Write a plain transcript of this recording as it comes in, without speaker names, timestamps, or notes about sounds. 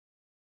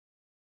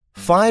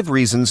5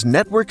 reasons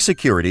network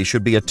security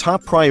should be a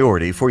top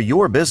priority for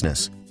your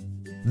business.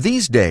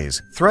 These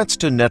days, threats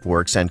to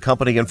networks and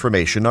company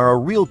information are a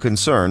real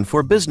concern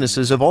for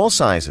businesses of all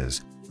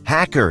sizes.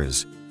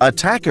 Hackers,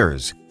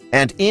 attackers,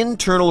 and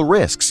internal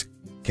risks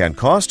can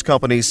cost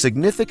companies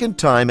significant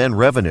time and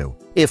revenue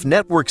if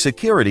network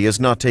security is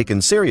not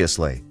taken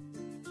seriously.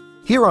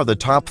 Here are the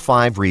top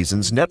 5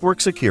 reasons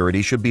network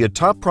security should be a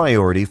top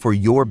priority for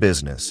your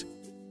business.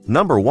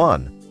 Number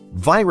 1.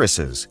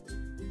 Viruses.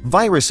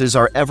 Viruses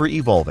are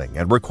ever-evolving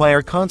and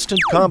require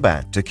constant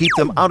combat to keep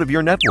them out of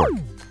your network.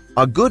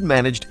 A good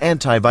managed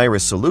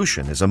antivirus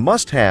solution is a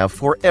must-have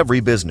for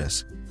every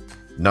business.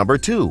 Number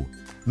 2.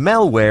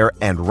 Malware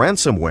and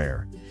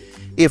ransomware.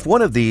 If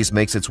one of these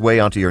makes its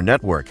way onto your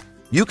network,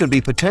 you can be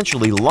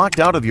potentially locked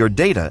out of your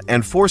data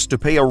and forced to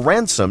pay a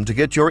ransom to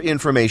get your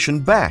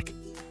information back.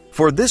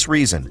 For this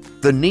reason,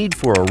 the need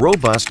for a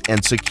robust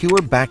and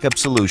secure backup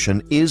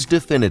solution is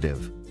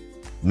definitive.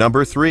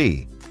 Number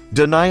 3.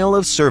 Denial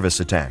of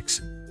service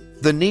attacks.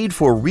 The need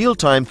for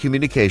real-time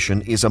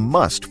communication is a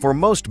must for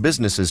most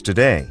businesses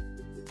today.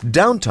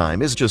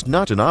 Downtime is just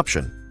not an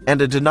option,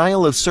 and a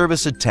denial of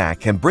service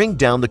attack can bring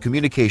down the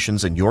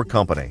communications in your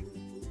company.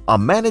 A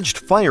managed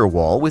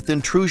firewall with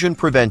intrusion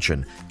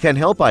prevention can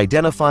help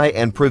identify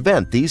and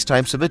prevent these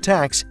types of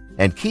attacks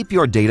and keep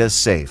your data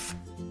safe.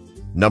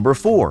 Number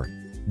 4.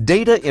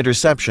 Data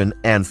interception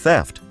and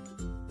theft.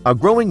 A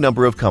growing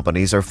number of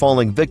companies are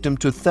falling victim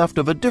to theft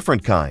of a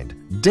different kind,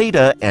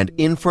 data and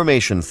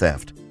information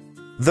theft.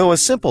 Though a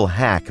simple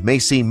hack may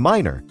seem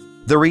minor,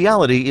 the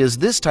reality is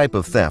this type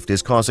of theft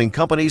is causing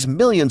companies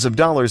millions of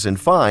dollars in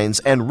fines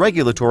and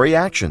regulatory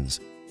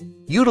actions.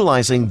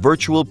 Utilizing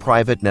virtual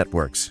private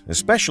networks,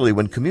 especially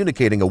when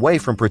communicating away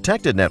from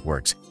protected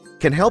networks,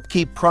 can help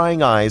keep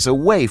prying eyes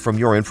away from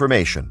your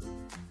information.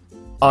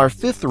 Our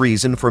 5th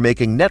reason for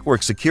making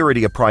network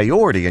security a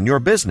priority in your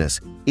business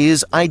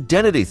is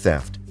identity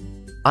theft.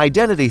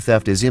 Identity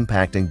theft is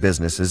impacting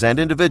businesses and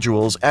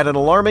individuals at an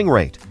alarming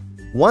rate.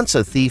 Once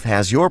a thief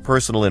has your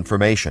personal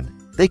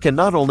information, they can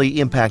not only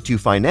impact you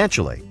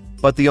financially,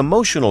 but the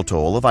emotional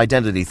toll of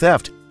identity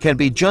theft can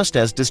be just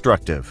as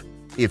destructive.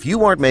 If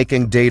you aren't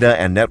making data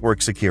and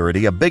network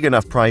security a big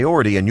enough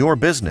priority in your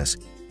business,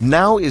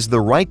 now is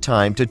the right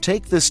time to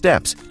take the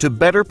steps to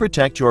better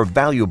protect your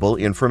valuable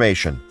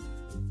information.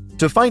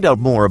 To find out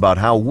more about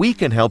how we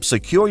can help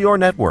secure your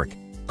network,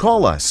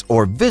 call us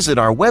or visit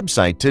our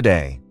website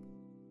today.